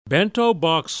Bento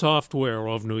Box Software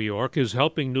of New York is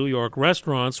helping New York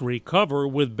restaurants recover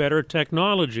with better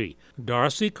technology.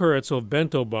 Darcy Kurtz of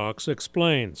Bento Box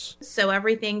explains. So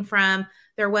everything from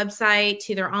their website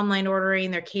to their online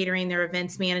ordering, their catering, their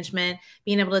events management,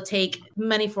 being able to take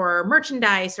money for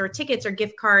merchandise or tickets or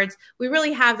gift cards. We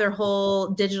really have their whole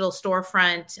digital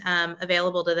storefront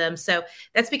available to them. So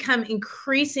that's become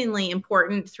increasingly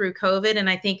important through COVID. And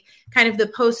I think kind of the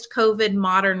post-COVID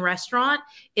modern restaurant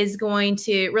is going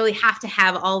to really have to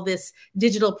have all this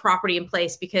digital property in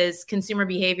place because consumer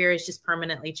behavior is just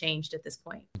permanently changed at this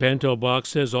point. Bento Box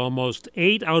says almost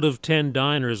 8 out of 10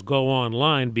 diners go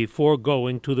online before going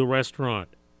to the restaurant.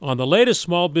 On the latest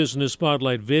Small Business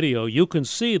Spotlight video, you can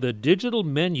see the digital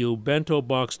menu Bento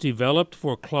Box developed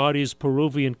for Claudia's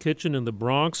Peruvian Kitchen in the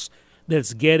Bronx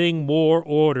that's getting more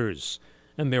orders.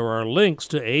 And there are links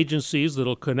to agencies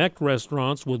that'll connect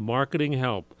restaurants with marketing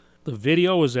help. The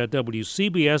video is at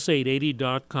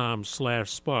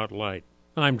WCBS880.com/spotlight.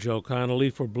 I'm Joe Connolly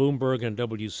for Bloomberg and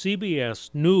WCBS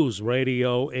News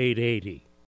Radio 880.